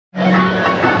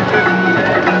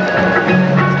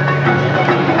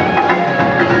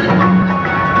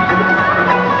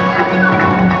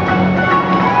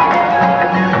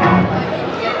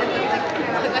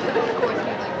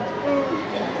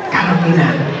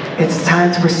It's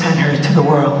time to present her to the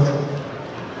world.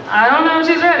 I don't know if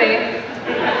she's ready.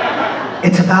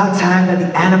 It's about time that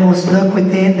the animals look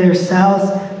within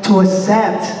themselves to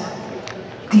accept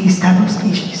these type of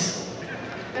species.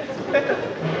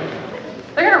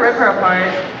 They're gonna rip her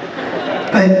apart.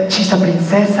 But she's a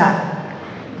princesa.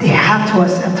 They have to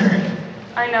accept her.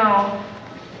 I know,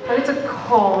 but it's a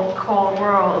cold, cold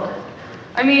world.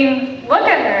 I mean, look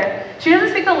at her. She doesn't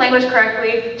speak the language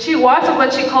correctly. She walks with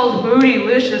what she calls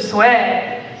bootylicious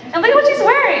swag. And look at what she's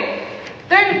wearing.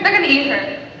 They're gonna eat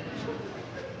her.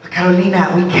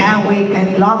 Carolina, we can't wait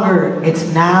any longer. It's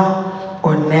now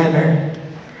or never.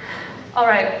 All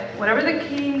right, whatever the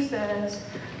king says.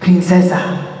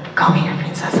 Princesa, come here,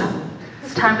 princesa.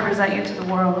 It's time to present you to the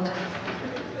world.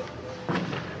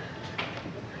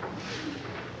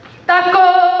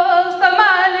 Tacos,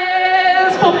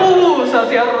 tamales, pupusas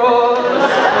y arroz,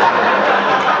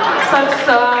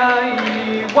 salsa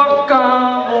y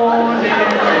guacamole.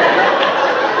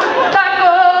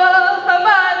 Tacos,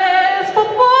 tamales,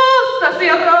 pupusas y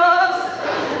arroz,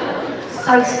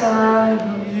 salsa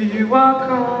y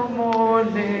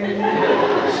guacamole.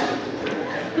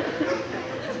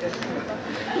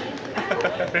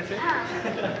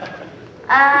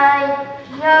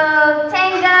 Yo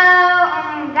tengo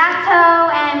un gato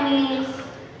en mis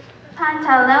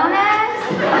pantalones.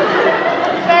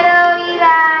 Quiero ir a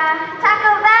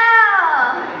Taco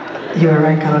Bell. You are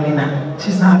right, Carolina.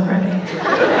 She's not ready.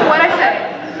 What'd I say?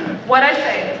 What'd I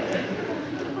say?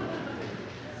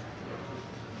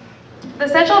 The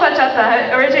sensual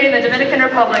bachata originated in the Dominican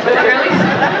Republic with the early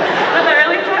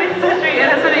 20th century. It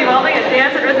has been evolving in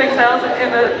dance and rhythmic styles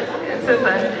since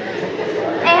then.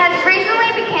 It has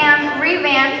recently become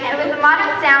revamped and with the modern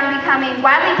sound becoming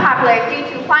widely popular due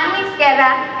to Juan Luis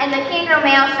Guerra and the King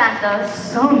Romeo Santos.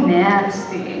 So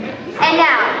nasty. And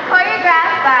now,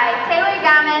 choreographed by Taylor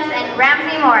Gomez and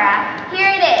Ramsey Mora,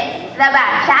 here it is, the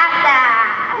bachata.